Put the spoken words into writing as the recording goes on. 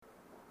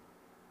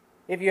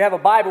If you have a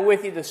Bible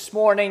with you this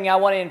morning, I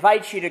want to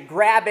invite you to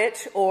grab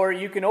it, or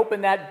you can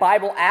open that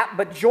Bible app.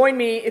 But join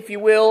me, if you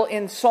will,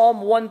 in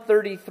Psalm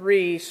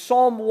 133,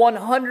 Psalm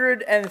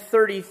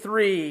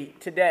 133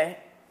 today.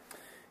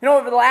 You know,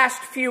 over the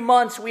last few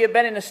months, we have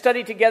been in a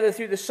study together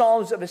through the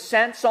Psalms of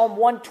Ascent, Psalm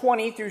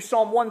 120 through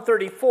Psalm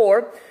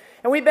 134,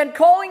 and we've been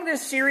calling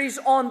this series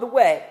On the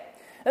Way.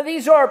 Now,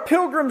 these are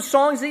pilgrim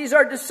songs, these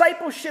are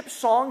discipleship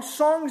songs,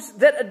 songs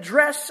that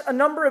address a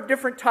number of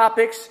different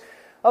topics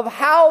of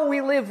how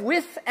we live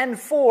with and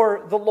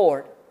for the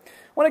Lord. I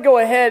want to go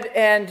ahead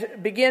and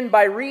begin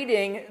by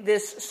reading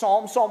this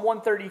psalm, Psalm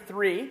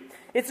 133.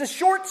 It's a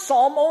short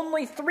psalm,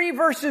 only 3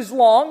 verses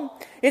long.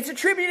 It's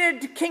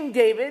attributed to King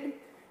David.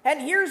 And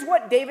here's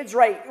what David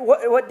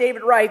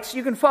writes.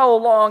 You can follow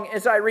along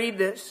as I read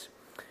this.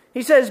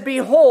 He says,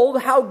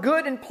 "Behold, how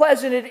good and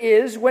pleasant it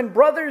is when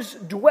brothers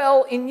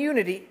dwell in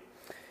unity.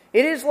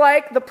 It is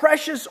like the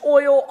precious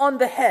oil on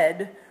the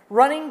head,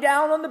 running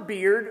down on the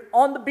beard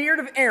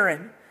of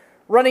Aaron,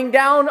 running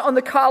down on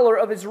the collar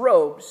of his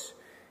robes.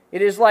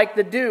 It is like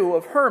the dew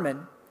of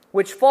Hermon,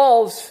 which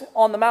falls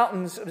on the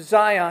mountains of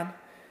Zion.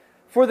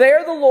 For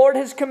there the Lord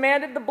has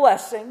commanded the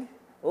blessing,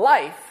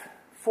 life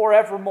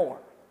forevermore."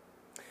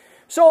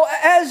 So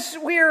as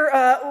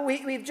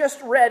we've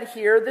just read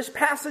here, this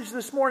passage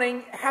this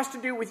morning has to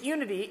do with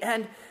unity.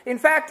 And in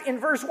fact, in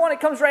verse 1, it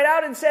comes right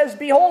out and says,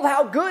 "Behold,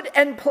 how good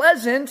and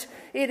pleasant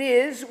it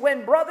is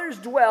when brothers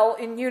dwell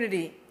in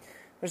unity."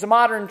 There's a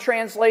modern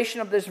translation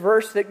of this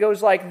verse that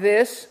goes like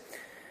this: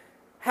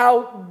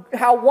 How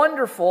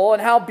wonderful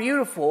and how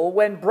beautiful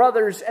when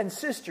brothers and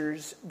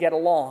sisters get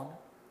along.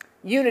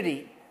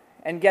 Unity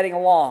and getting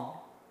along.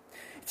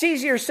 It's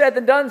easier said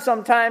than done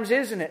sometimes,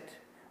 isn't it?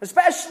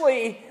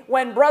 Especially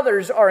when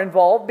brothers are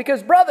involved,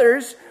 because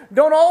brothers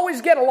don't always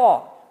get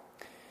along.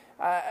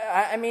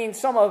 I mean,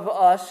 some of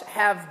us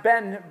have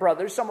been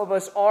brothers, some of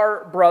us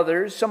are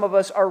brothers, some of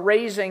us are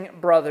raising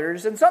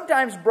brothers, and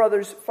sometimes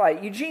brothers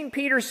fight. Eugene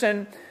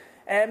Peterson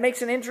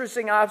makes an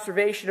interesting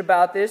observation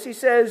about this. He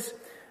says,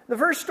 the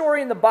first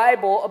story in the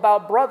Bible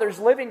about brothers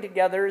living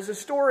together is a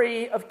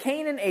story of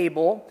Cain and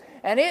Abel,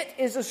 and it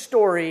is a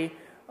story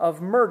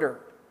of murder.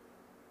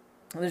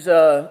 There's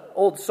an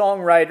old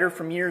songwriter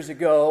from years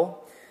ago.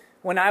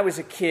 When I was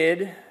a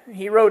kid,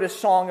 he wrote a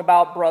song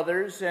about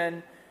brothers,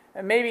 and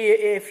maybe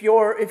if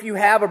you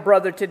have a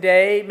brother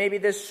today, maybe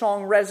this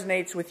song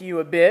resonates with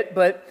you a bit.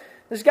 But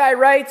this guy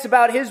writes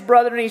about his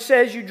brother, and he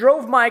says, "You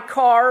drove my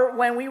car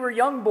when we were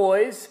young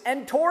boys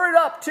and tore it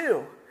up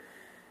too.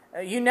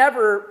 You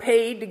never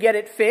paid to get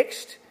it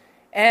fixed,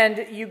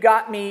 and you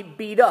got me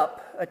beat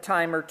up a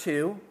time or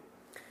two.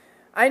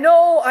 I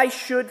know I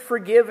should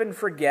forgive and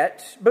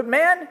forget, but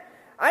man,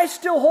 I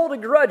still hold a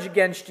grudge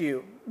against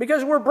you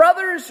because we're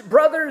brothers.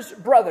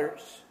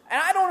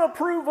 And I don't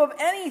approve of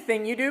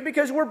anything you do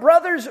because we're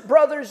brothers.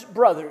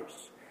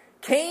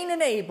 Cain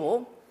and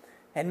Abel,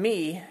 and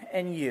me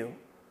and you."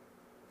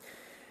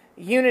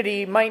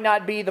 Unity might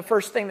not be the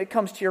first thing that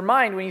comes to your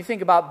mind when you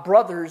think about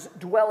brothers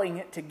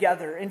dwelling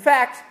together. In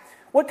fact,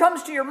 what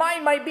comes to your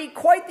mind might be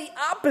quite the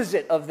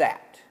opposite of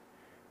that.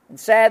 And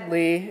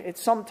sadly,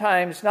 it's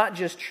sometimes not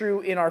just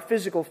true in our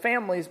physical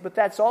families, but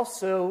that's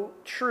also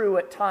true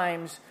at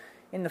times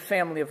in the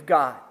family of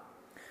God.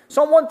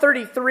 Psalm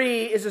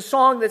 133 is a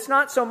song that's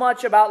not so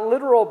much about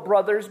literal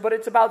brothers, but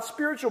it's about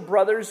spiritual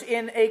brothers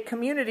in a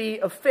community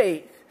of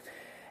faith.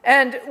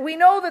 And we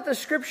know that the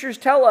Scriptures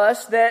tell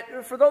us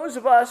that for those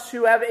of us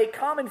who have a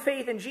common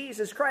faith in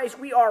Jesus Christ,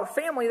 we are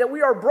family, that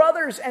we are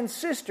brothers and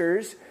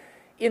sisters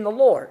in the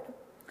Lord.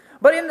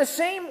 But in the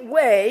same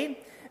way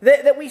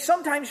that we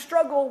sometimes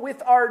struggle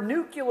with our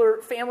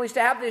nuclear families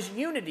to have this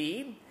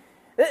unity,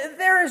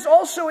 there is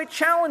also a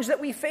challenge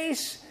that we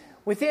face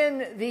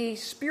within the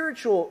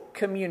spiritual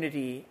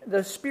community,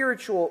 the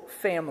spiritual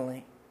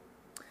family.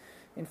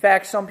 In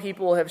fact, some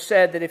people have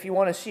said that if you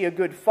want to see a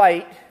good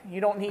fight,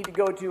 you don't need to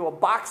go to a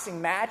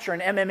boxing match or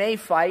an MMA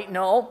fight.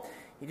 No,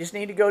 you just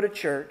need to go to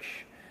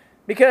church.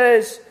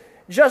 Because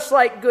just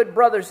like good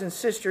brothers and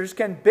sisters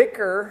can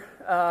bicker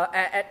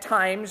at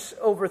times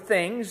over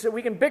things,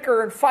 we can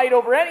bicker and fight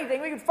over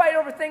anything. We can fight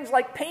over things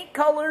like paint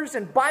colors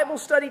and Bible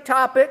study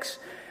topics,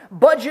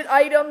 budget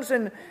items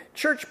and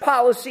church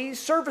policies,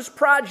 service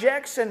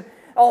projects, and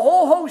a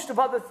whole host of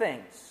other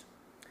things.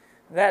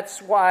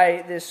 That's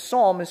why this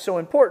psalm is so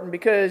important,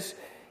 because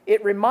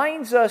it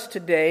reminds us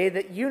today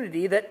that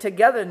unity, that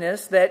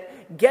togetherness,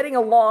 that getting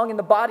along in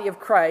the body of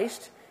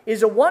Christ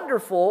is a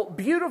wonderful,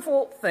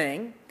 beautiful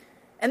thing,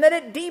 and that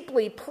it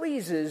deeply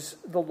pleases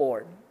the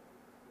Lord.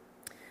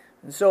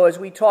 And so as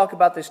we talk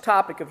about this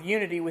topic of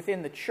unity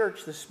within the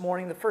church this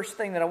morning, the first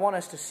thing that I want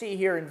us to see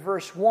here in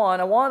verse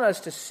 1, I want us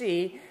to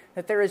see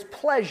that there is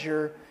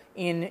pleasure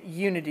in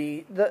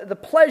unity. The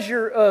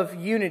pleasure of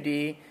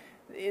unity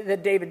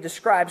that David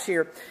describes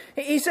here.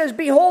 He says,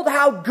 "Behold,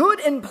 how good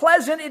and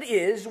pleasant it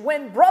is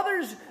when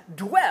brothers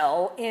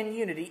dwell in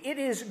unity." It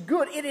is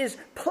good, it is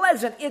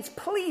pleasant, it's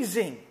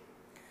pleasing.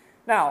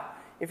 Now,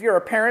 if you're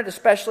a parent,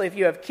 especially if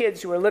you have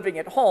kids who are living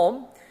at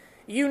home,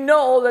 you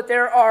know that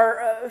there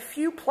are a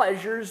few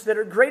pleasures that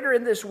are greater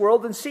in this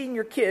world than seeing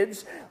your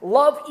kids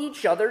love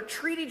each other,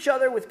 treat each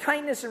other with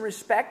kindness and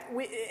respect,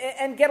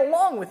 and get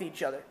along with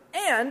each other.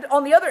 And,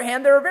 on the other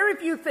hand, there are very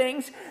few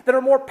things that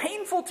are more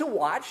painful to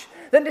watch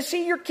than to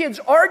see your kids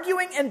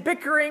arguing and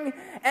bickering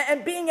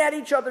and being at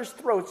each other's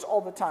throats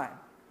all the time.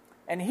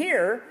 And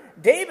here,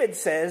 David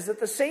says that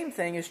the same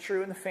thing is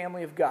true in the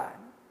family of God.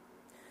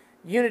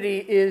 Unity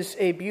is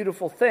a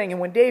beautiful thing, and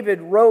when David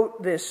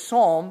wrote this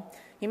psalm,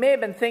 he may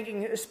have been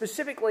thinking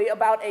specifically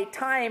about a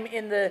time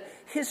in the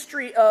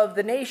history of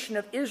the nation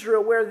of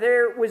Israel where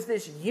there was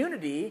this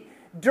unity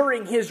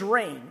during his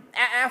reign,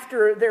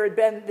 after there had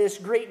been this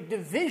great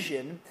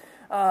division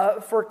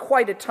for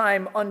quite a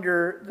time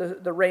under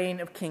the reign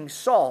of King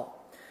Saul.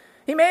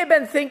 He may have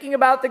been thinking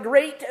about the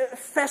great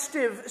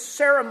festive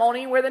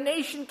ceremony where the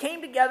nation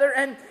came together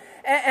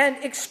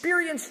and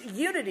experienced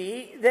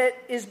unity that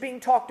is being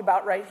talked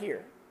about right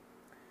here.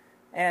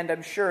 And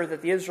I'm sure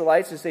that the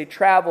Israelites, as they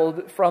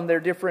traveled from their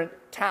different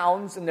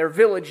towns and their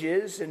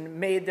villages and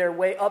made their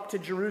way up to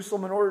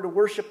Jerusalem in order to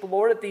worship the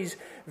Lord at these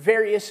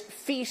various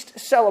feast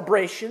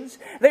celebrations,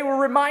 they were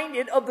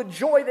reminded of the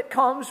joy that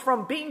comes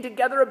from being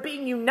together, of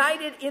being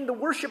united in the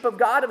worship of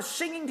God, of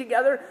singing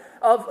together,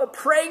 of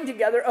praying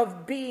together,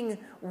 of being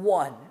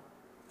one.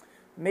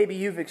 Maybe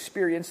you've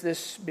experienced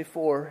this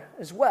before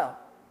as well.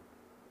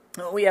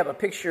 We have a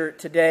picture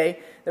today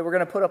that we're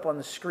going to put up on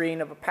the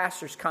screen of a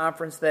pastor's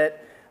conference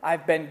that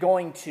I've been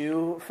going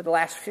to for the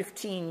last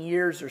 15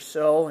 years or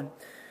so. And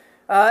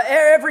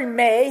every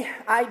May,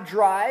 I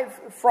drive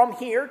from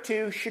here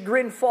to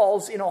Chagrin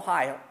Falls in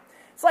Ohio.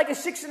 It's like a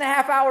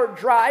 6.5-hour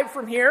drive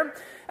from here.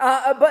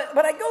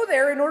 But I go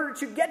there in order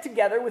to get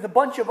together with a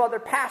bunch of other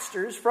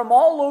pastors from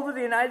all over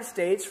the United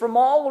States, from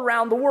all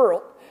around the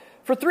world.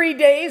 For 3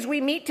 days,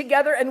 we meet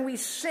together and we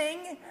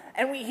sing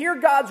and we hear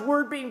God's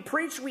word being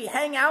preached. We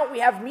hang out, we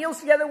have meals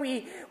together,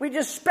 we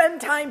just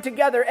spend time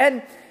together.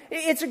 And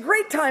it's a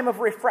great time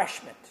of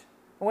refreshment.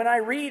 When I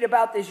read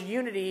about this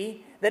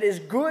unity that is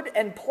good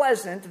and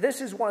pleasant, this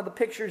is one of the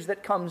pictures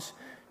that comes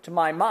to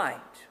my mind.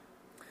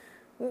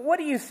 What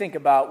do you think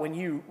about when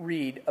you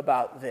read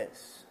about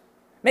this?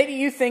 Maybe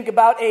you think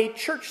about a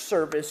church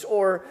service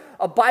or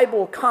a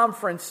Bible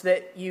conference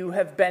that you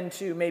have been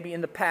to maybe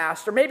in the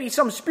past, or maybe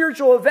some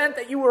spiritual event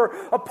that you were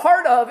a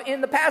part of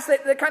in the past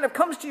that kind of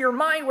comes to your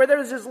mind where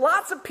there's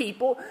lots of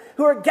people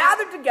who are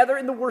gathered together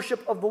in the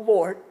worship of the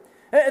Lord.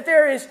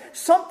 There is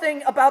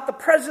something about the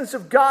presence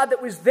of God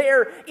that was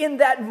there in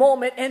that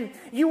moment, and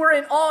you were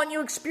in awe and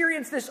you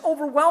experienced this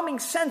overwhelming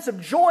sense of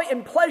joy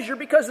and pleasure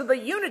because of the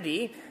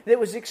unity that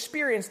was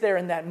experienced there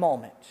in that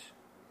moment.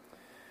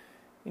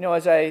 You know,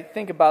 as I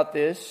think about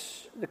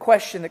this, the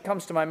question that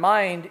comes to my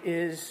mind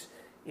is,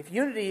 if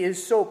unity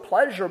is so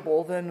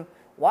pleasurable, then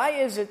why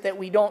is it that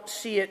we don't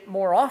see it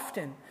more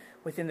often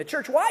within the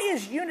church? Why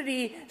is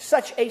unity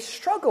such a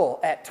struggle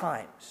at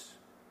times?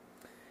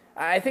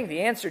 I think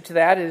the answer to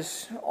that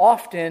is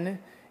often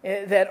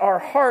that our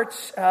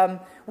hearts,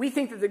 we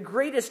think that the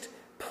greatest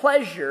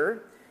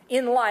pleasure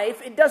in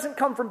life, it doesn't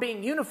come from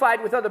being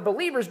unified with other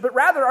believers, but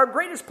rather our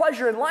greatest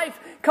pleasure in life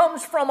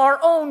comes from our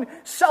own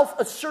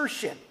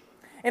self-assertion.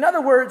 In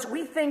other words,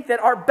 we think that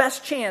our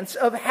best chance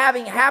of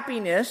having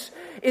happiness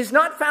is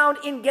not found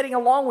in getting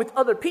along with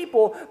other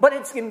people, but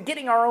it's in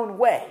getting our own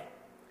way.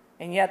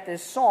 And yet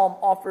this psalm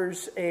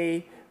offers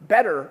a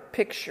better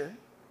picture.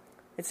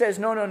 It says,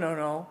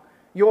 no.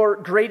 Your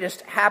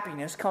greatest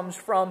happiness comes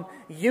from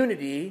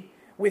unity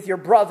with your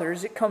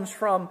brothers. It comes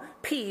from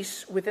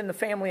peace within the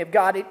family of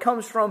God. It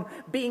comes from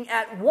being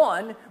at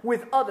one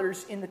with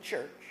others in the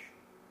church.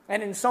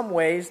 And in some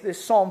ways,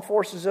 this psalm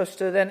forces us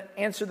to then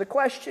answer the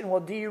question, well,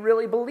 do you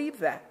really believe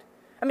that?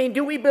 I mean,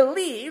 do we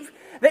believe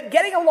that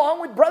getting along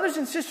with brothers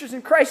and sisters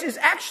in Christ is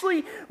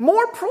actually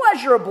more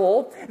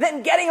pleasurable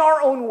than getting our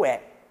own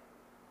way?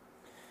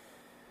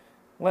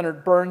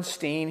 Leonard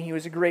Bernstein, he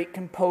was a great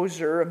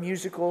composer, a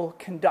musical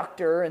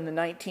conductor in the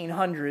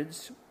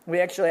 1900s. We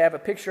actually have a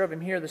picture of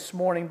him here this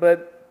morning,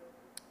 but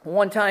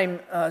one time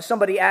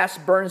somebody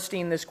asked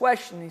Bernstein this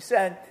question. He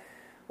said,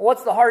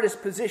 what's the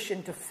hardest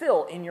position to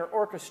fill in your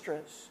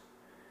orchestras?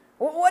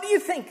 What do you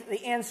think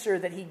the answer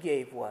that he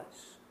gave was?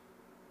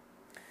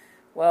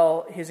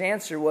 Well, his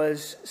answer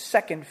was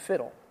second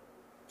fiddle.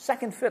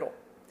 Second fiddle.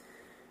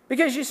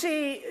 Because you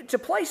see, to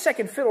play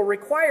second fiddle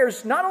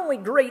requires not only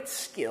great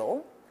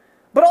skill,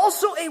 but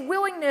also a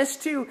willingness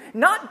to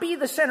not be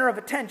the center of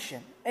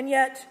attention. And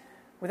yet,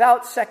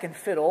 without second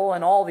fiddle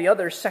and all the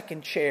other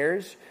second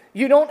chairs,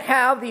 you don't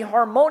have the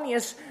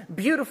harmonious,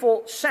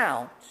 beautiful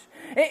sound.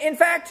 In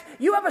fact,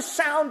 you have a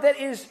sound that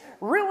is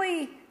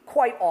really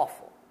quite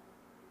awful.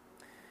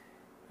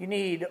 You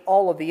need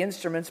all of the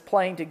instruments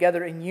playing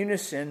together in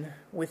unison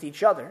with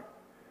each other.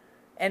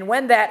 And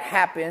when that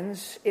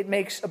happens, it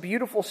makes a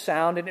beautiful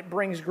sound and it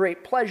brings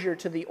great pleasure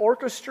to the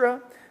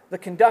orchestra, the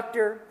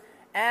conductor,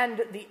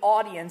 and the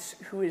audience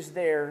who is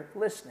there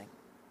listening.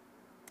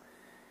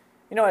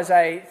 You know, as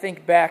I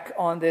think back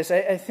on this,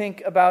 I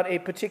think about a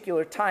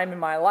particular time in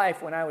my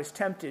life when I was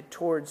tempted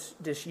towards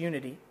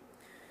disunity.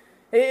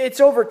 It's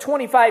over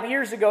 25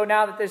 years ago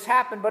now that this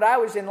happened, but I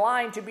was in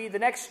line to be the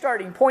next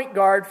starting point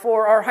guard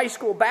for our high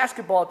school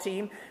basketball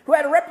team, who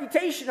had a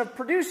reputation of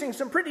producing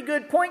some pretty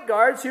good point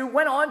guards who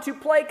went on to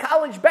play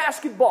college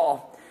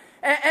basketball.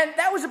 And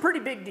that was a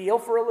pretty big deal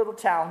for a little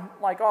town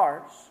like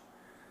ours.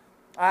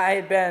 I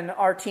had been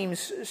our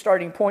team's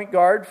starting point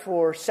guard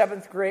for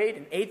 7th grade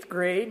and 8th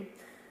grade.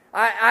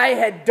 I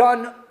had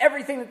done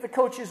everything that the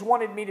coaches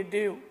wanted me to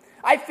do.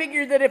 I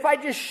figured that if I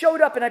just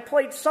showed up and I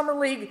played summer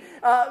league,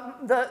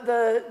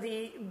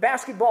 the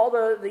basketball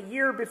the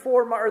year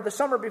before, or the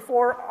summer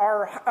before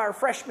our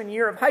freshman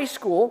year of high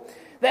school,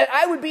 that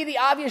I would be the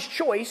obvious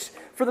choice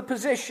for the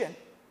position.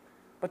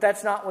 But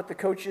that's not what the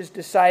coaches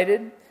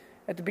decided.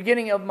 At the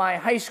beginning of my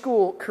high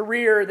school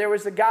career, there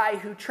was a guy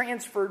who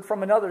transferred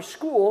from another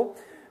school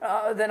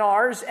than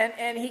ours,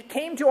 and he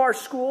came to our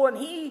school, and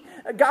he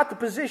got the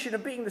position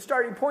of being the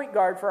starting point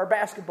guard for our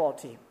basketball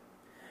team.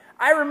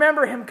 I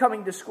remember him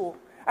coming to school.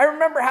 I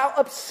remember how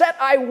upset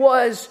I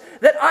was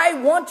that I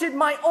wanted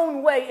my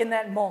own way in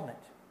that moment.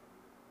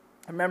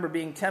 I remember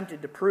being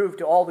tempted to prove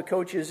to all the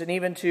coaches and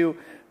even to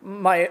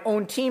my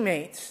own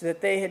teammates that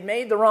they had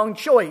made the wrong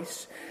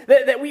choice,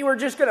 that we were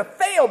just going to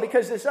fail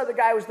because this other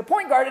guy was the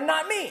point guard and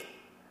not me.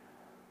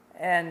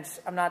 And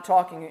I'm not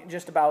talking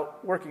just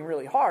about working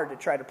really hard to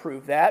try to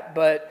prove that,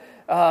 but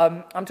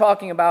I'm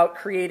talking about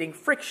creating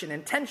friction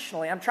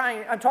intentionally. I'm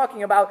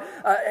talking about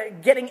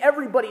getting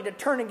everybody to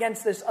turn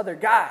against this other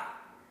guy.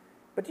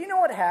 But do you know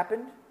what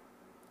happened?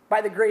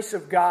 By the grace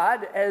of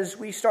God, as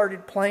we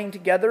started playing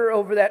together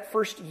over that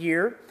first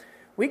year,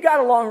 we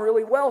got along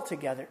really well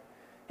together.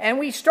 And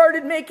we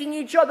started making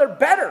each other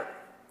better.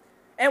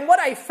 And what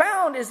I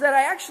found is that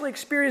I actually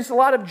experienced a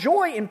lot of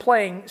joy in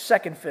playing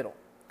second fiddle.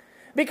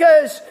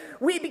 Because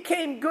we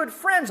became good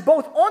friends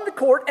both on the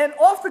court and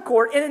off the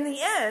court. And in the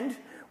end,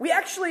 we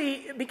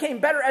actually became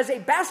better as a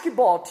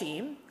basketball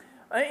team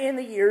in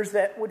the years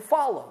that would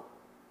follow.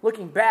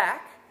 Looking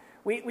back,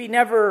 we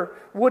never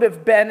would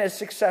have been as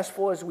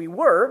successful as we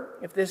were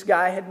if this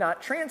guy had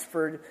not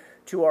transferred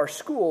to our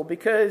school.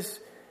 Because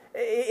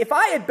if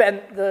I had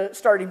been the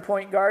starting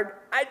point guard,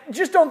 I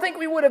just don't think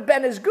we would have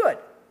been as good.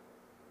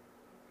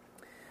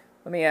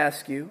 Let me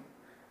ask you,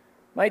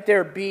 might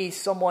there be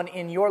someone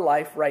in your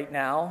life right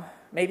now,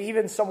 maybe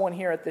even someone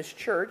here at this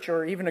church,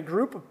 or even a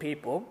group of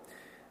people,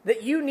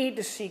 that you need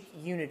to seek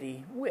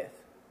unity with?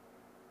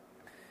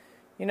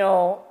 You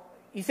know,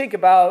 you think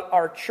about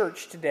our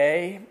church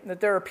today,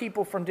 that there are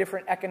people from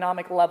different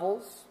economic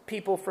levels,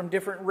 people from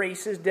different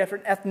races,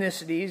 different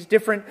ethnicities,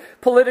 different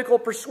political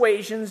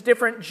persuasions,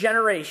 different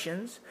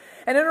generations.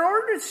 And in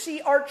order to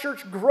see our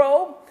church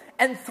grow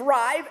and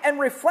thrive and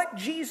reflect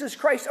Jesus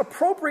Christ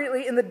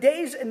appropriately in the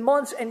days and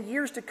months and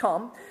years to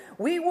come,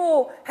 we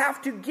will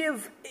have to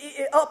give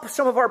up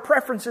some of our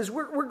preferences.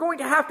 We're going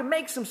to have to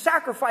make some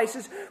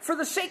sacrifices for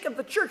the sake of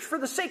the church, for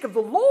the sake of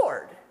the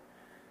Lord.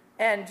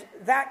 And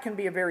that can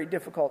be a very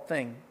difficult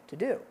thing to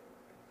do.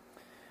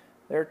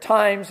 There are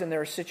times and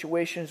there are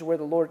situations where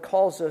the Lord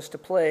calls us to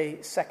play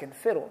second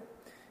fiddle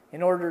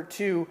in order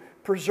to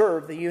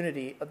preserve the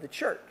unity of the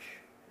church.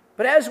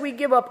 But as we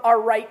give up our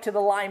right to the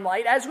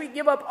limelight, as we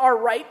give up our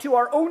right to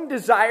our own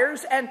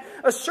desires and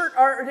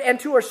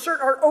to assert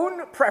our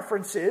own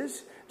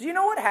preferences, do you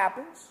know what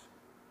happens?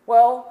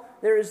 Well,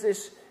 there is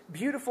this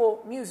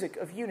beautiful music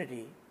of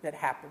unity that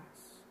happens.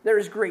 There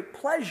is great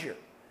pleasure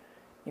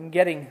in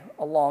getting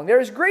along. There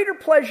is greater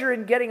pleasure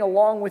in getting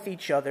along with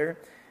each other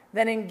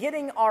than in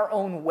getting our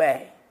own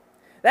way.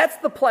 That's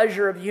the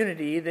pleasure of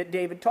unity that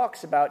David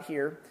talks about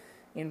here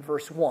in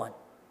verse 1.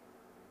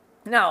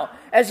 Now,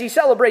 as he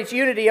celebrates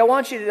unity, I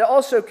want you to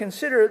also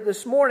consider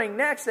this morning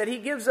next that he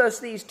gives us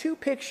these two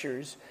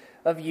pictures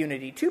of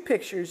unity. Two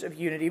pictures of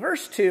unity.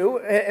 Verse 2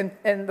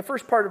 and the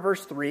first part of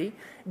verse 3,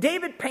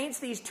 David paints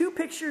these two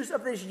pictures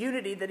of this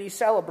unity that he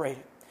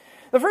celebrated.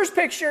 The first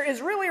picture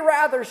is really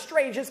rather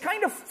strange. It's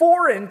kind of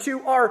foreign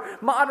to our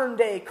modern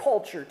day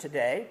culture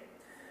today.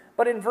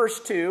 But in verse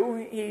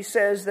 2, he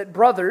says that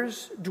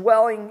brothers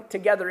dwelling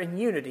together in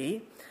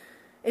unity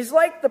is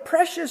like the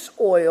precious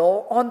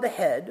oil on the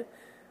head,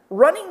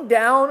 running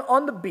down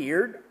on the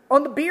beard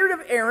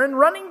of Aaron,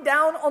 running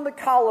down on the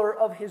collar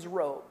of his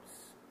robes.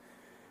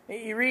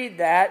 You read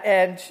that,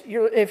 and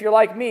if you're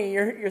like me,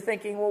 you're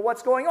thinking, well,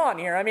 what's going on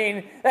here? I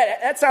mean,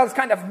 that sounds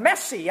kind of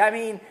messy. I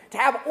mean, to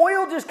have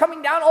oil just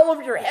coming down all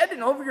over your head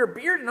and over your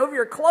beard and over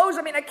your clothes,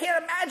 I mean, I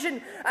can't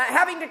imagine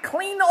having to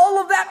clean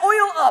all of that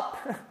oil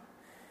up.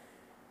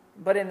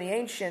 But in the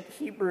ancient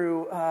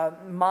Hebrew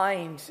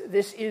mind,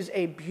 this is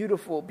a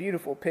beautiful,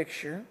 beautiful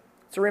picture.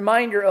 It's a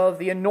reminder of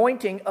the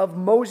anointing of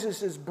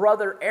Moses'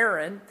 brother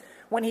Aaron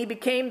when he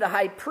became the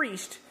high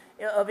priest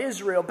of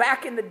Israel,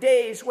 back in the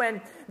days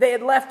when they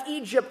had left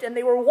Egypt and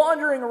they were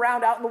wandering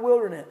around out in the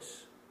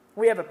wilderness.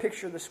 We have a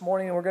picture this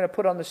morning and we're going to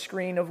put on the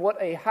screen of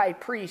what a high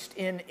priest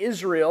in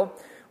Israel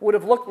would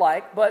have looked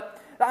like.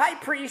 But the high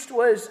priest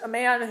was a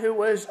man who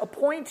was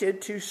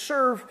appointed to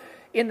serve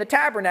in the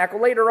tabernacle.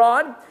 Later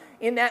on,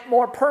 in that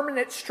more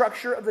permanent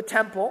structure of the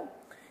temple,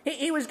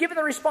 he was given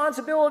the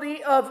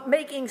responsibility of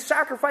making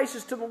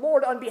sacrifices to the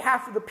Lord on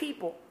behalf of the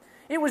people.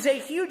 It was a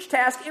huge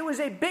task. It was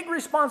a big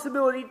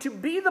responsibility to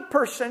be the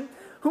person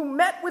who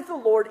met with the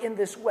Lord in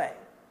this way.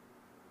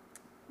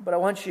 But I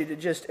want you to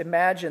just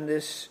imagine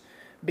this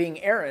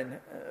being Aaron,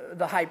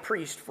 the high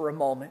priest, for a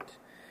moment.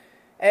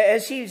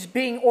 As he's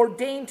being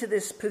ordained to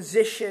this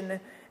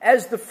position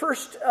as the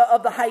first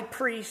of the high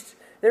priest,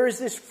 there is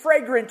this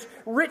fragrant,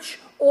 rich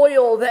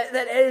oil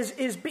that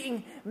is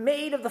being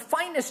made of the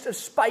finest of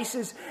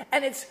spices,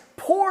 and it's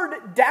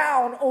poured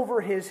down over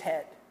his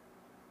head.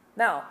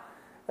 Now,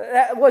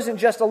 that wasn't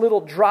just a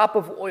little drop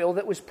of oil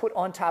that was put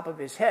on top of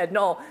his head.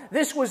 No,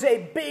 this was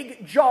a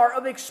big jar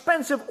of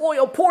expensive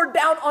oil poured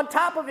down on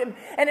top of him,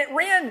 and it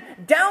ran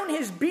down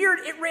his beard.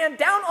 It ran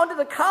down onto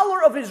the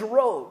collar of his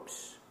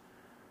robes.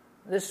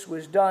 This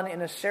was done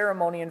in a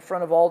ceremony in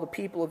front of all the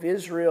people of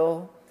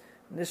Israel.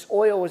 This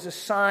oil was a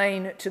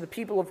sign to the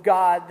people of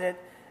God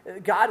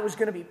that God was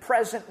going to be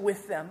present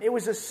with them. It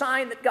was a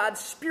sign that God's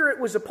Spirit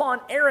was upon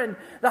Aaron,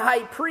 the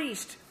high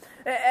priest,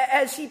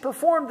 as he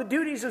performed the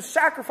duties of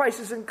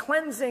sacrifices and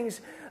cleansings,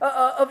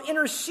 of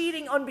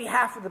interceding on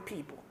behalf of the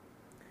people.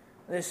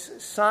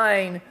 This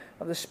sign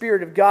of the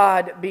Spirit of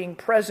God being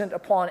present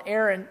upon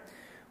Aaron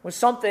was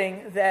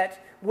something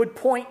that would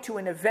point to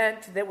an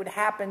event that would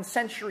happen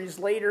centuries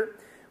later,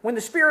 when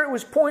the Spirit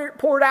was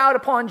poured out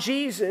upon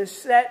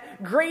Jesus,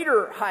 that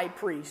greater high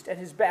priest, at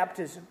his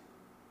baptism.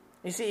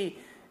 You see,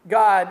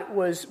 God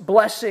was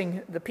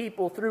blessing the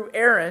people through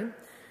Aaron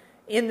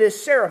in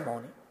this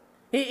ceremony.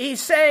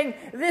 He's saying,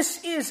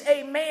 this is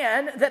a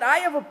man that I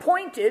have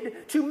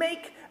appointed to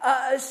make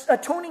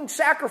atoning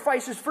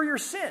sacrifices for your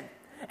sin.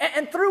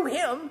 And through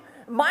him,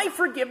 my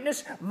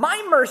forgiveness,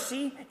 my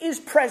mercy is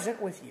present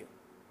with you.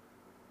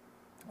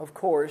 Of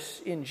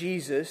course, in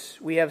Jesus,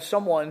 we have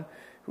someone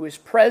who is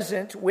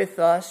present with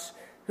us,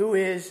 who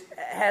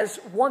has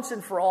once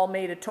and for all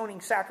made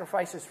atoning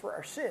sacrifices for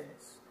our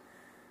sins.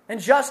 And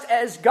just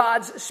as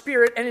God's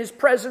Spirit and His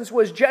presence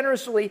was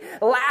generously,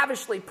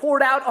 lavishly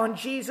poured out on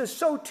Jesus,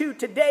 so too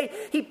today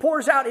He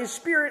pours out His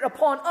Spirit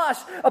upon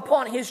us,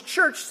 upon His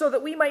church, so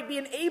that we might be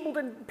enabled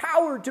and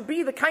empowered to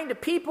be the kind of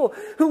people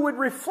who would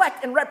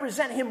reflect and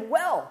represent Him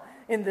well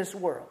in this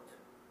world.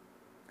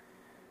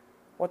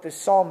 What this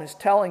psalm is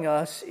telling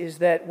us is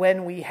that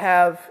when we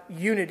have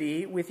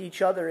unity with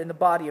each other in the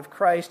body of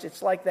Christ,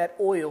 it's like that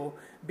oil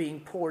being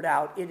poured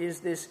out. It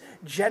is this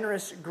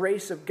generous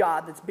grace of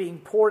God that's being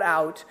poured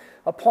out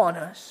upon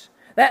us.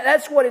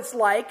 That's what it's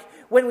like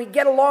when we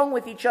get along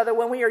with each other,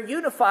 when we are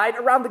unified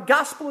around the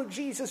gospel of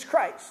Jesus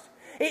Christ.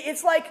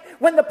 It's like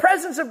when the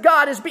presence of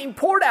God is being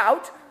poured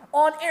out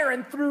on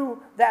Aaron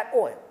through that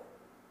oil.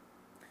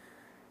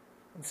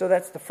 And so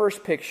that's the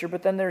first picture,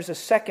 but then there's a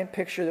second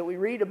picture that we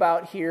read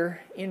about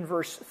here in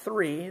verse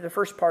 3, the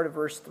first part of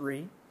verse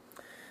 3.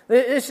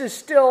 This is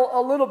still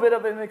a little bit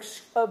of an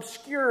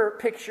obscure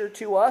picture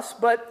to us,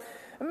 but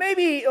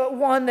maybe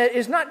one that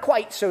is not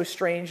quite so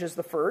strange as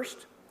the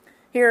first.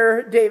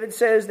 Here, David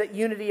says that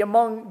unity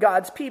among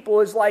God's people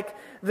is like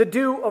the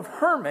dew of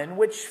Hermon,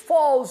 which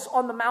falls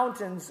on the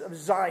mountains of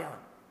Zion.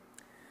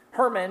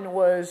 Hermon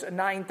was a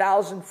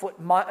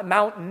 9,000-foot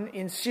mountain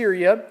in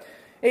Syria.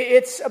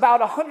 It's about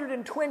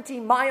 120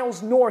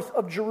 miles north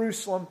of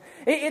Jerusalem.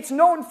 It's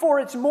known for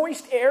its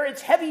moist air,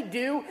 its heavy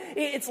dew,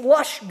 its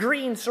lush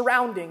green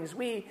surroundings.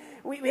 We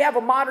have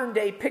a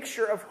modern-day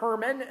picture of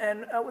Hermon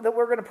and that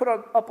we're going to put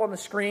up on the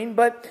screen.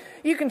 But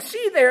you can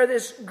see there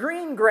this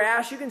green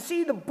grass. You can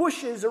see the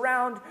bushes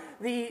around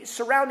the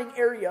surrounding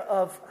area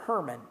of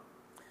Hermon.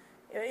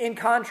 In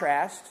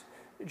contrast,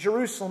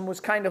 Jerusalem was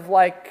kind of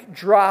like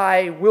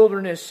dry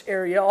wilderness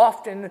area.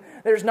 Often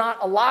there's not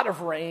a lot of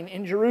rain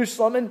in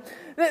Jerusalem, and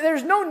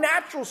there's no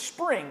natural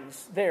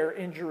springs there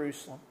in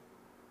Jerusalem.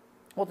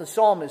 What the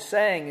psalm is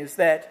saying is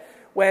that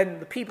when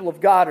the people of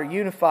God are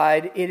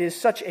unified, it is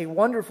such a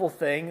wonderful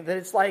thing that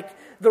it's like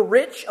the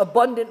rich,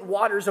 abundant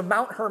waters of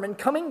Mount Hermon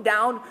coming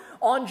down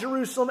on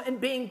Jerusalem and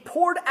being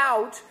poured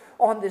out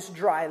on this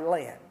dry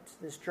land,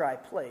 this dry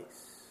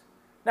place.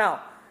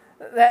 Now,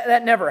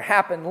 that never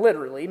happened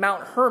literally.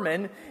 Mount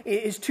Hermon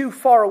is too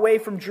far away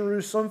from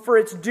Jerusalem for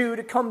its dew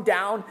to come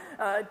down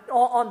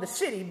on the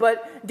city.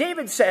 But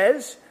David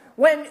says,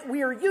 when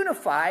we are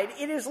unified,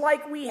 it is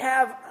like we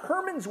have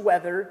Hermon's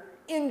weather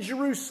in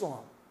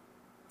Jerusalem.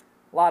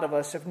 A lot of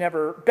us have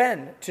never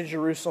been to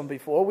Jerusalem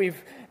before.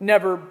 We've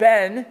never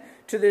been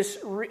to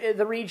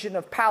the region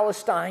of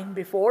Palestine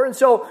before. And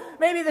so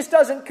maybe this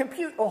doesn't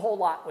compute a whole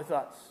lot with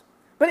us.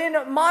 But in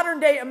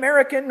modern-day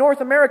North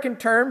American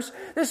terms,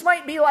 this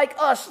might be like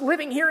us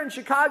living here in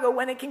Chicago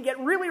when it can get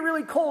really,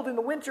 really cold in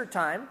the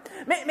wintertime.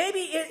 Maybe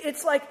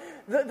it's like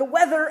the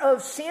weather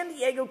of San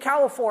Diego,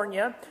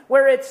 California,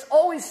 where it's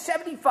always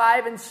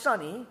 75 and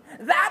sunny.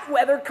 That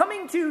weather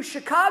coming to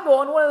Chicago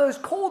on one of those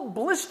cold,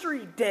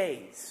 blistery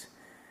days.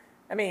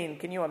 I mean,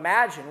 can you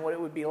imagine what it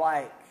would be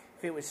like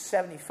if it was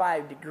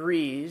 75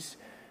 degrees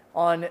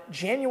on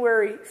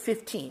January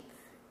 15th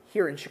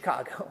here in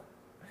Chicago?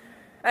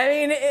 I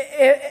mean,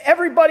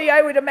 everybody,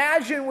 I would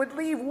imagine, would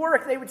leave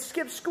work. They would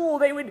skip school.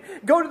 They would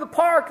go to the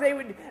park. They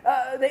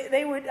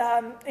would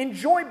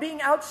enjoy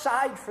being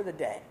outside for the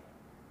day.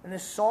 And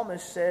this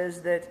psalmist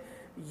says that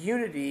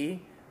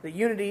unity, the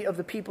unity of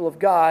the people of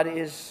God,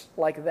 is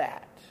like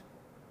that.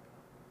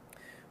 I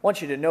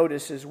want you to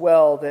notice as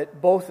well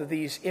that both of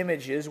these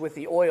images, with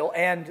the oil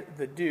and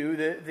the dew,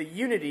 the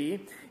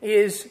unity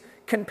is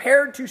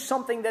compared to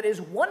something that is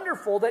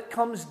wonderful that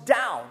comes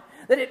down,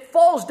 that it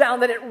falls down,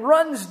 that it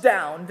runs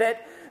down,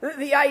 that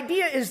the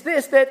idea is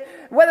this, that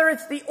whether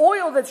it's the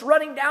oil that's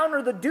running down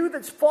or the dew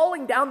that's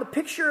falling down, the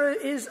picture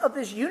is of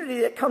this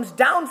unity that comes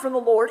down from the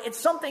Lord. It's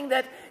something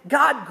that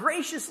God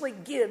graciously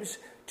gives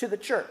to the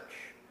church.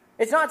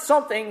 It's not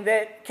something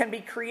that can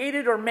be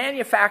created or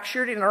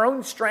manufactured in our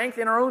own strength,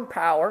 in our own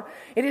power.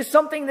 It is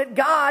something that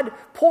God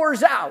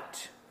pours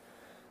out.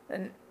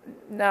 And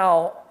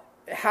now,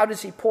 how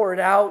does He pour it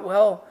out?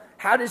 Well,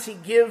 how does He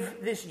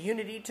give this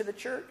unity to the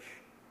church?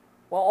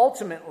 Well,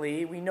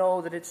 ultimately, we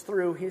know that it's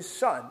through His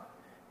Son,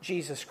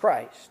 Jesus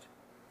Christ.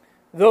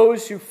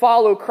 Those who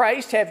follow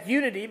Christ have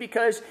unity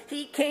because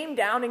He came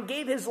down and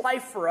gave His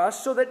life for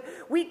us so that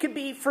we could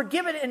be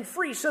forgiven and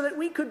free, so that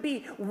we could be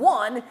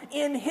one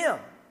in Him.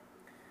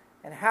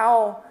 And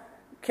how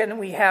can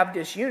we have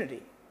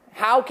disunity?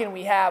 How can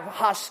we have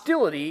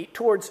hostility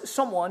towards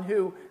someone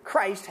who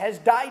Christ has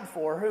died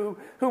for,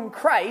 whom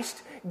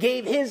Christ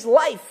gave His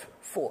life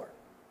for?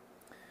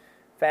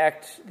 In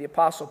fact, the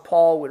Apostle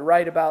Paul would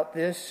write about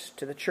this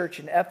to the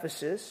church in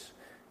Ephesus.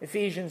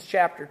 Ephesians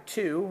chapter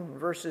 2,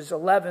 verses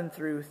 11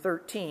 through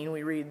 13,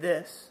 we read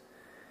this.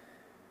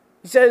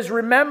 He says,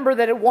 "Remember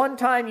that at one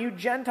time you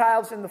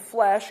Gentiles in the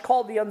flesh,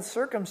 called the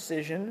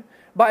uncircumcision,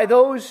 by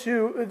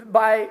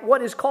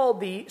what is called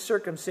the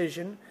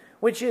circumcision,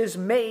 which is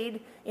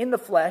made in the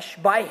flesh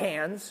by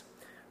hands.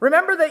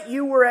 Remember that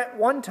you were at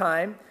one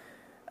time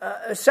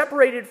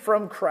separated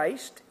from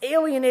Christ,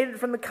 alienated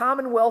from the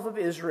commonwealth of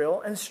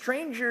Israel, and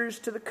strangers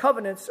to the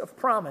covenants of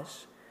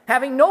promise,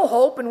 having no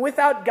hope and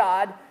without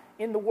God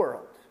in the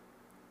world.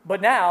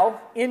 But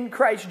now, in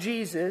Christ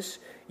Jesus,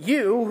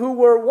 you who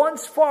were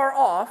once far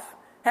off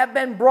have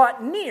been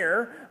brought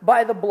near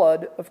by the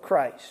blood of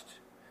Christ."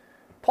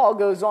 Paul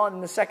goes on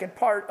in the second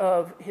part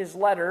of his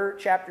letter,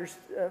 chapters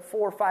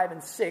 4, 5,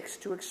 and 6,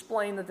 to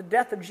explain that the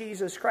death of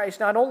Jesus Christ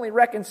not only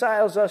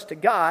reconciles us to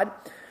God,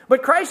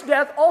 but Christ's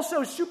death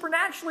also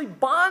supernaturally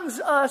bonds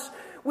us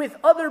with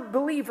other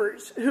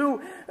believers,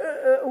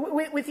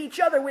 with each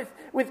other,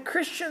 with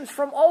Christians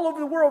from all over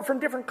the world, from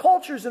different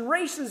cultures and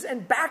races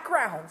and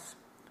backgrounds.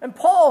 And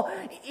Paul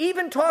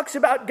even talks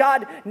about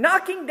God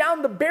knocking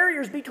down the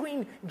barriers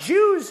between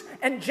Jews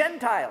and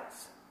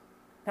Gentiles.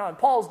 Now, in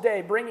Paul's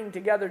day, bringing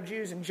together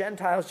Jews and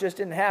Gentiles just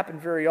didn't happen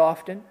very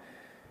often.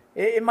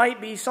 It might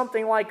be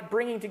something like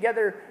bringing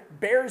together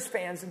Bears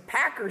fans and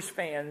Packers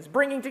fans,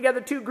 bringing together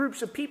two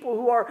groups of people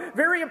who are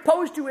very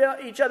opposed to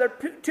each other,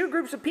 two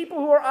groups of people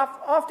who are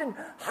often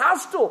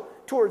hostile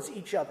towards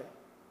each other.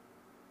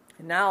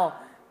 And now,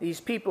 these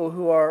people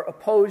who are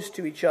opposed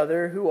to each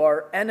other, who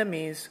are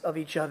enemies of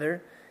each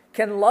other,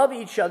 can love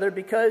each other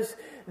because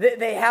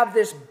they have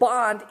this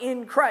bond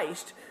in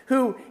Christ,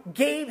 who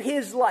gave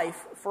His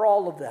life for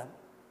all of them.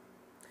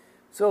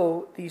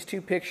 So these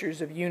two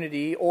pictures of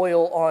unity,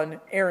 oil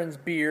on Aaron's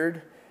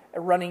beard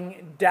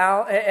running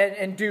down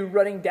and dew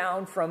running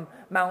down from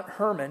Mount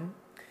Hermon,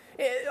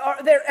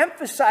 they're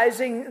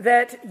emphasizing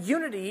that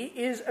unity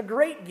is a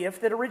great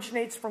gift that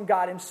originates from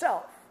God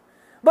Himself.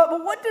 But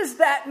what does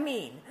that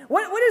mean?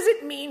 What does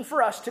it mean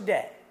for us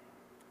today?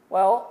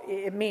 Well,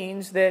 it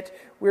means that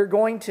if we're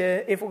going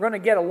to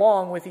get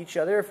along with each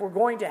other, if we're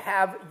going to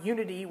have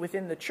unity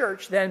within the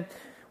church, then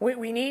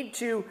we need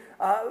to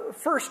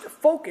first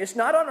focus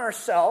not on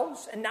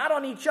ourselves and not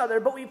on each other,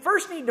 but we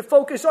first need to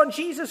focus on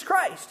Jesus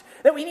Christ.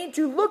 That we need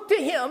to look to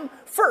Him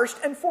first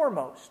and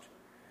foremost.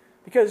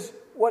 Because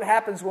what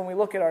happens when we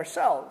look at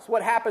ourselves?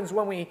 What happens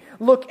when we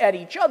look at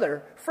each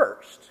other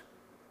first?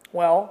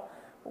 Well,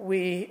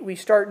 we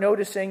start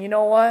noticing, you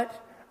know what?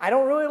 I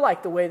don't really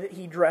like the way that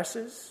he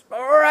dresses.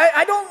 Or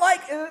I don't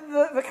like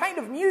the kind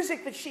of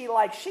music that she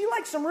likes. She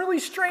likes some really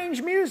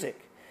strange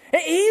music.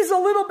 He's a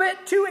little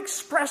bit too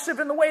expressive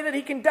in the way that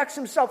he conducts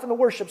himself in the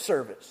worship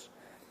service.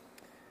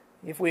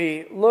 If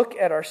we look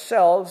at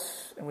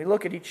ourselves and we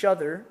look at each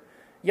other,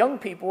 young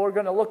people are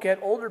going to look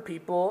at older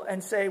people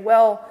and say,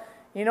 well,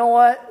 you know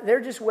what?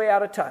 They're just way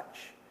out of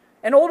touch.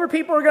 And older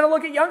people are going to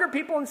look at younger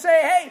people and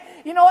say, hey,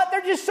 you know what? They're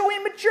just so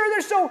immature.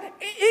 They're so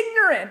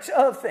ignorant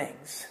of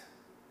things.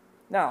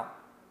 Now,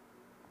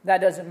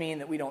 that doesn't mean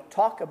that we don't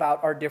talk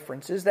about our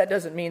differences. That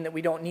doesn't mean that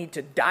we don't need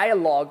to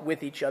dialogue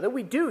with each other.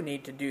 We do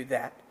need to do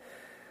that.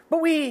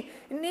 But we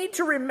need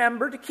to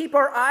remember to keep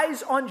our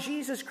eyes on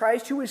Jesus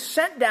Christ, who was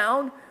sent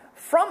down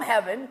from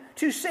heaven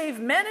to save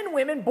men and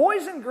women,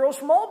 boys and girls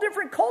from all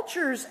different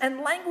cultures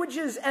and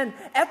languages and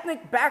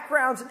ethnic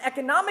backgrounds and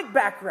economic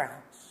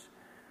backgrounds.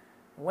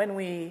 When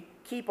we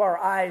keep our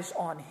eyes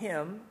on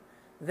Him,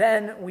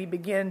 then we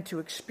begin to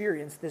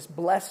experience this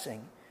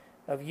blessing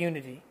of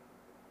unity.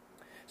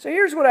 So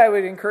here's what I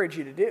would encourage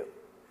you to do.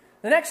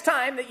 The next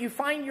time that you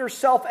find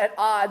yourself at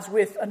odds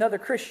with another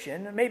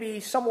Christian, maybe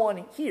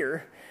someone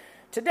here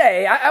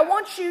today, I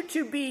want you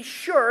to be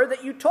sure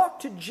that you talk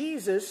to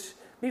Jesus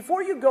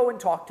before you go and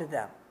talk to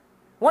them.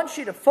 wants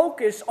you to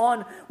focus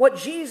on what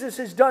Jesus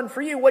has done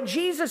for you, what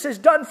Jesus has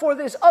done for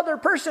this other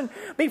person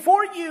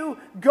before you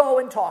go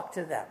and talk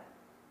to them.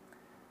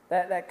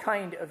 That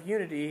kind of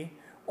unity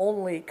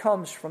only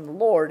comes from the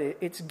Lord.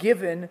 It's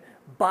given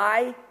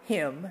by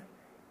Him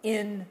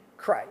in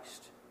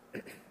Christ.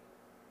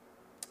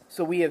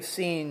 So we have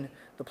seen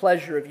the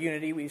pleasure of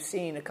unity. We've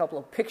seen a couple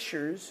of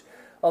pictures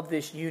of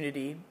this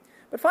unity.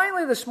 But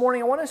finally this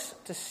morning, I want us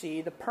to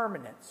see the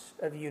permanence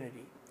of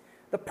unity.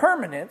 The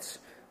permanence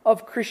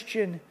of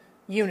Christian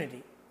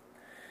unity.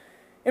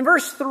 In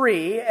verse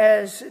 3,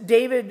 as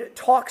David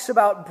talks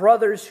about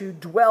brothers who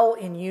dwell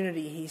in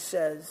unity, he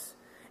says,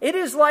 "It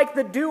is like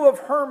the dew of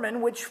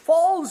Hermon, which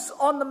falls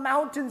on the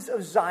mountains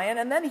of Zion."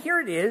 And then here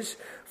it is,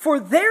 "For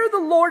there the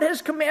Lord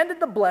has commanded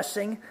the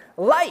blessing,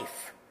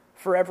 life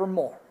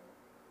forevermore."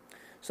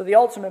 So the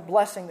ultimate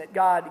blessing that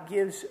God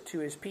gives to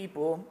His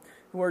people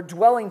who are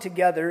dwelling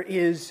together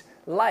is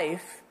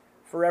life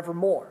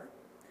forevermore.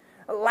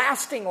 A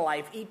lasting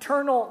life,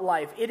 eternal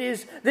life. It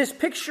is this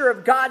picture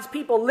of God's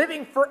people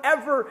living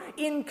forever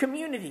in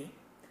community.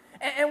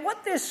 And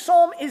what this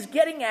psalm is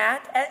getting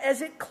at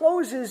as it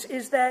closes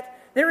is that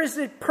there is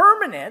a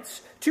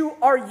permanence to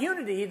our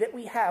unity that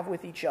we have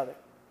with each other.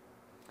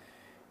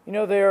 You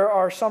know, there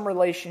are some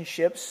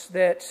relationships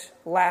that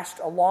last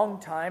a long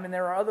time, and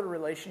there are other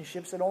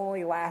relationships that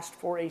only last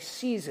for a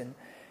season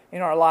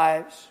in our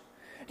lives.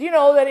 Do you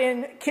know that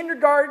in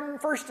kindergarten,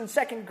 first and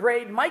second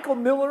grade, Michael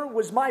Miller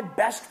was my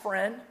best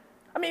friend?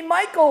 I mean,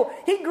 Michael,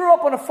 he grew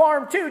up on a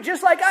farm too,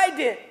 just like I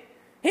did.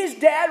 His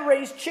dad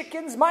raised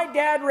chickens, my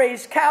dad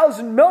raised cows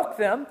and milked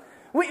them.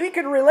 We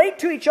could relate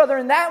to each other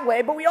in that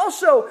way, but we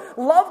also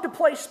loved to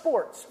play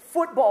sports.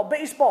 Football,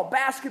 baseball,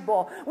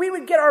 basketball. We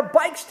would get our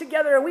bikes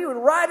together and we would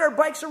ride our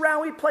bikes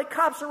around. We'd play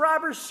cops and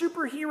robbers,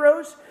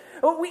 superheroes.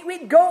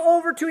 We'd go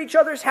over to each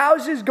other's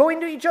houses, go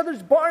into each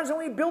other's barns, and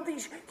we'd build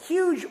these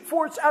huge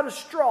forts out of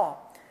straw.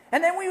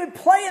 And then we would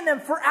play in them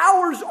for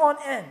hours on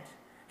end.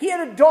 He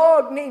had a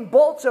dog named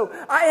Balto.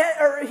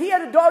 He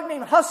had a dog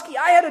named Husky.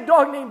 I had a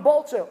dog named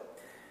Balto.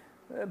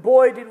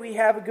 Boy, did we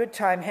have a good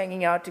time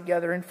hanging out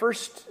together. In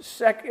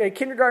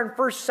kindergarten,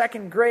 first,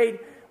 second grade,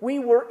 we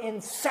were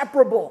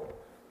inseparable.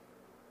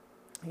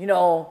 You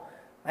know,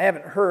 I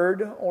haven't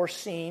heard or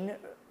seen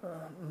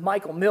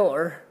Michael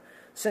Miller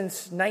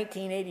since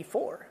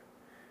 1984.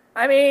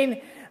 I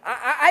mean,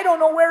 I don't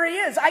know where he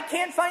is. I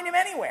can't find him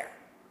anywhere.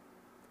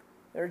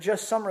 There are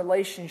just some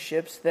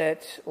relationships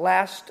that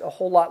last a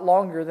whole lot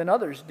longer than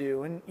others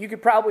do. And you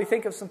could probably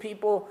think of some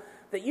people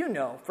that you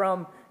know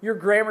from your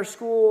grammar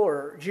school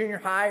or junior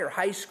high or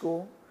high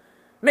school.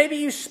 Maybe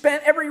you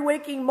spent every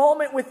waking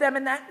moment with them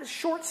in that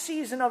short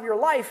season of your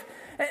life.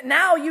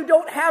 Now you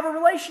don't have a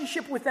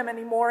relationship with them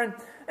anymore.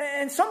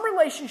 And some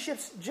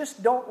relationships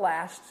just don't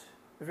last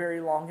very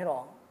long at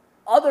all.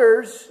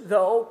 Others,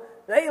 though,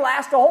 they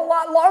last a whole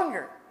lot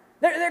longer.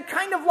 They're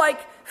kind of like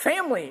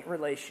family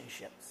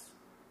relationships.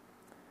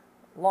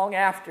 Long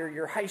after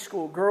your high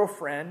school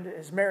girlfriend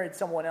has married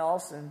someone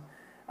else, and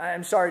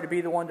I'm sorry to be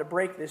the one to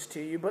break this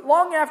to you, but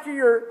long after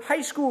your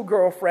high school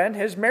girlfriend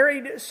has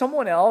married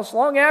someone else,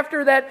 long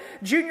after that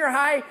junior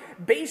high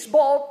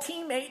baseball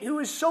teammate who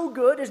is so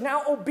good is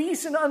now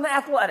obese and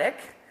unathletic,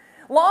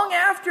 long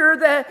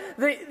after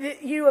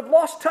you have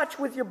lost touch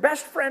with your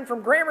best friend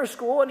from grammar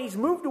school and he's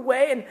moved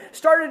away and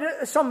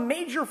started some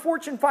major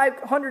Fortune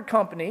 500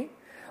 company,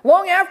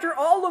 long after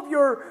all of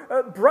your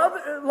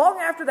long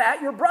after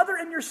that, your brother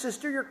and your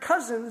sister, your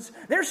cousins,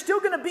 they're still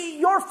going to be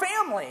your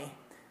family.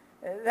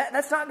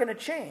 That's not going to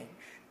change.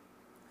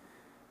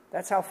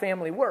 That's how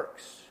family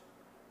works.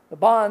 The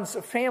bonds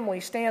of family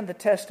stand the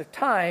test of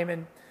time,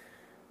 and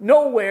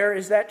nowhere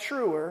is that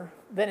truer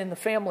than in the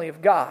family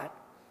of God.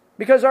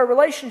 Because our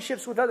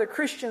relationships with other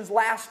Christians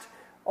last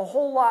a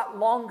whole lot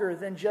longer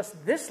than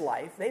just this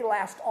life. They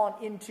last on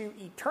into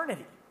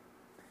eternity.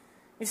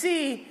 You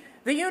see,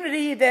 the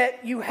unity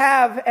that you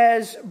have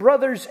as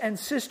brothers and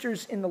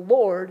sisters in the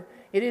Lord,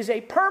 it is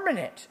a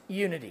permanent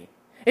unity.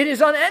 It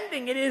is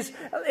unending.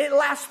 It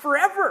lasts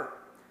forever.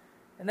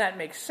 And that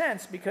makes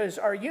sense because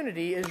our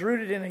unity is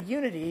rooted in a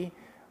unity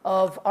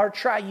of our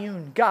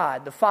triune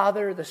God, the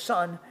Father, the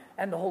Son,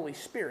 and the Holy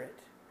Spirit.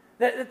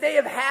 That they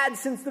have had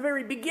since the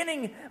very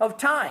beginning of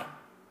time.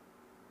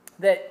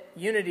 That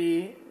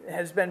unity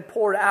has been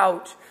poured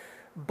out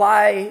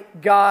by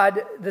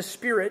God the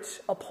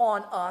Spirit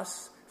upon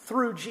us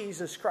through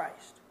Jesus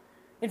Christ.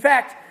 In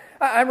fact,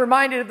 I'm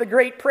reminded of the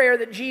great prayer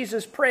that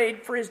Jesus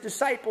prayed for His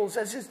disciples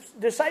as His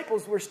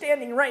disciples were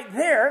standing right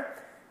there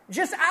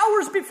just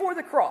hours before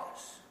the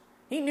cross.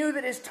 He knew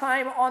that His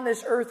time on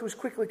this earth was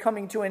quickly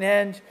coming to an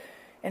end.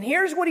 And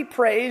here's what He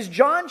prays,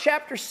 John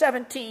chapter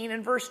 17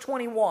 and verse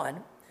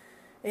 21.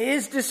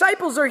 His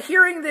disciples are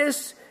hearing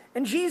this,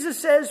 and Jesus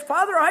says,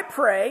 "Father, I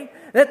pray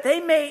that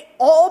they may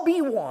all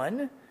be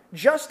one,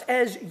 just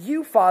as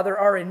you, Father,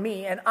 are in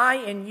me and I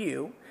in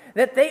you,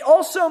 that they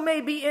also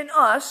may be in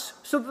us,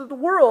 so that the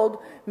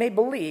world may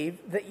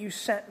believe that you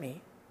sent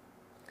me."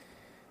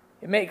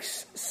 It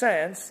makes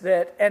sense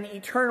that an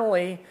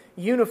eternally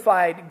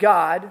unified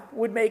God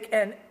would make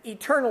an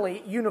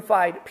eternally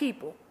unified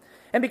people.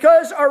 And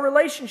because our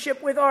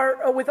relationship with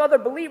other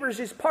believers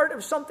is part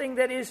of something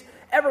that is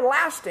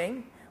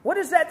everlasting, what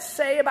does that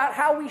say about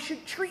how we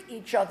should treat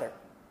each other?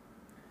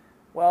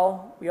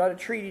 Well, we ought to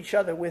treat each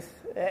other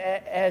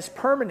as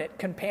permanent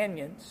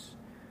companions,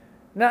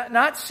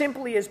 not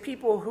simply as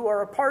people who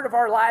are a part of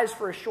our lives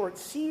for a short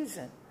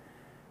season,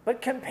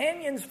 but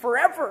companions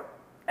forever.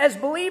 As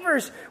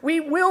believers, we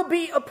will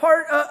be a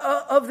part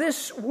of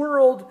this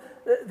world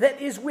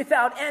that is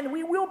without end.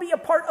 We will be a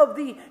part of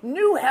the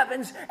new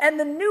heavens and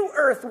the new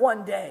earth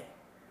one day.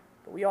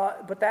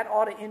 But that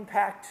ought to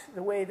impact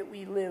the way that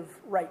we live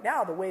right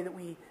now, the way that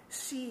we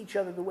see each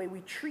other, the way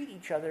we treat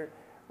each other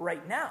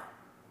right now.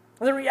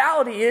 The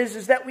reality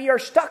is that we are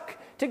stuck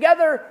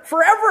together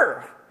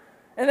forever.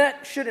 And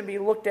that shouldn't be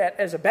looked at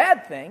as a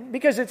bad thing,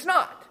 because it's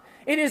not.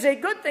 It is a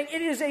good thing.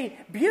 It is a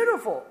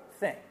beautiful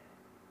thing.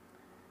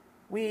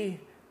 We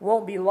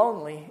won't be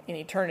lonely in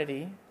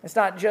eternity. It's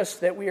not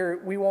just that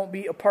we won't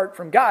be apart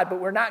from God, but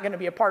we're not going to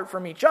be apart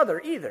from each other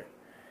either.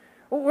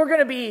 We're going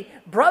to be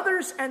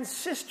brothers and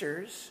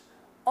sisters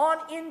on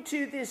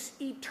into this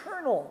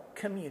eternal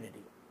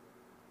community.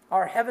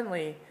 Our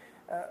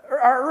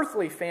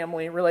earthly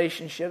family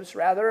relationships,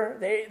 rather,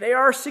 they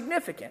are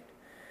significant.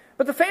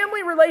 But the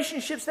family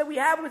relationships that we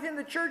have within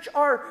the church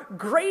are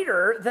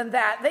greater than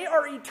that. They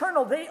are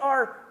eternal. They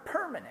are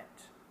permanent.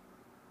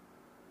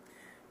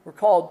 We're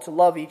called to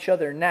love each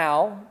other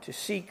now, to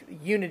seek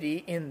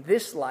unity in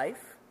this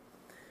life.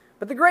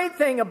 But the great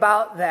thing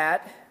about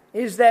that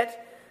is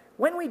that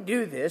when we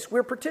do this,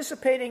 we're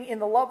participating in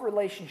the love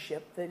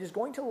relationship that is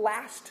going to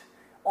last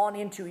on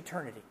into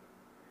eternity.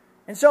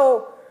 And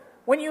so,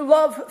 when you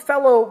love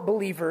fellow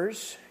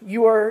believers,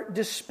 you are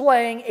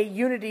displaying a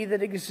unity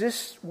that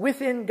exists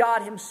within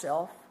God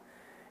Himself,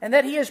 and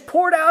that He has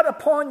poured out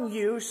upon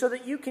you so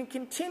that you can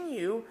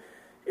continue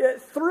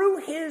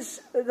through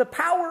the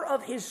power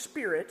of His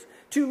Spirit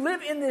to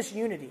live in this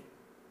unity.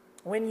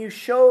 When you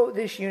show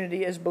this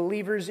unity as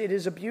believers, it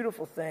is a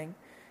beautiful thing.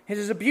 It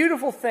is a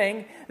beautiful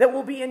thing that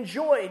will be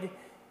enjoyed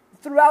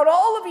throughout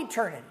all of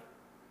eternity.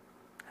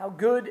 How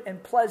good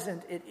and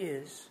pleasant it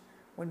is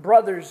when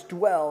brothers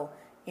dwell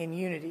in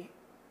unity.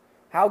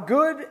 How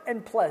good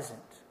and pleasant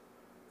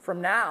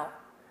from now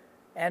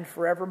and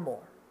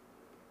forevermore.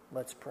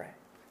 Let's pray.